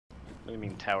do you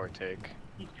mean tower take?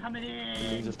 He's coming in!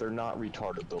 It means if they're not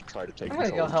retarded, they'll try to take I'm gonna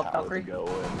control go of the help tower to Valkyrie. go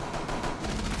in.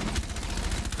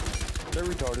 They're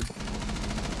retarded.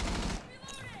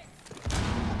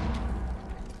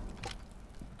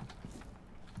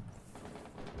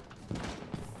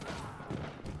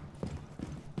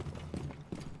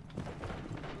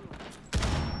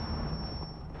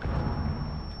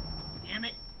 Damn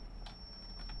it!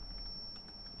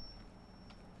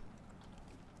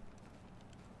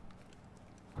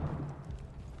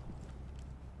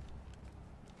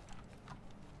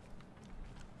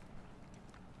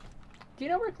 Do you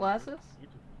know where Glass is?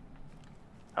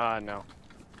 No.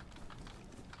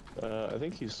 I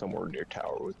think he's somewhere near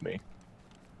tower with me.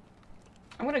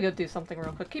 I'm gonna go do something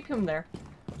real quick. Keep him there.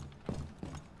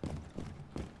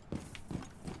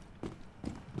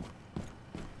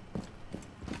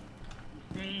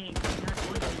 Dang,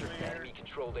 Enemy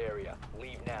controlled area.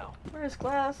 Leave now. Where's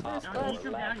Glass? Where's no, Glass? he's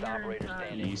come down here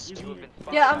and, East. give me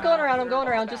a- Yeah, I'm going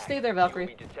around. Just stay there, You will Valkyrie.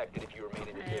 be detected if you remain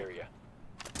in this area.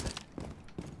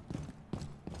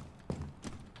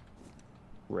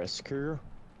 Rescue?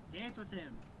 Dance with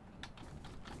him.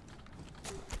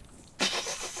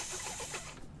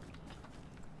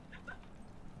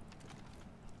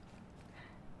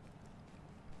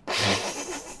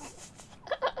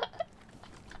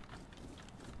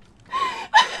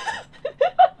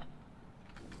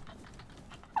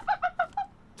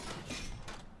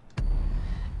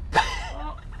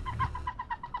 Oh.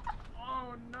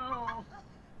 Oh no!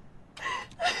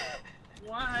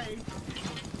 Why?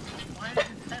 Why does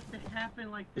this have to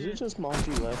happen like Is this? it just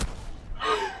Monty left?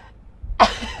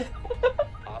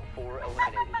 Op 4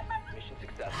 eliminated. Mission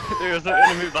successful. There's an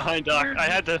enemy behind Doc. I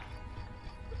had to.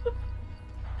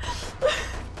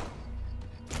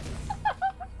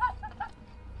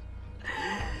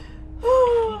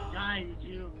 Guys,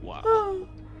 you. Wow. Oh,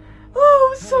 it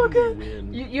was How so do we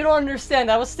good. win? You don't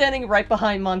understand. I was standing right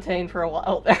behind Montaigne for a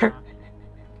while there.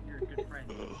 You're a good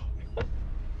friend.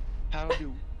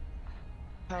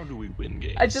 How do we win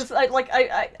games?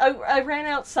 I ran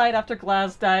outside after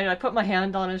Glass died. I put my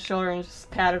hand on his shoulder and just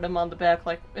patted him on the back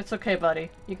like, it's okay, buddy.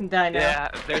 You can die now. Yeah,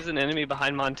 there's an enemy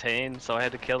behind Montaigne, so I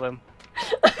had to kill him.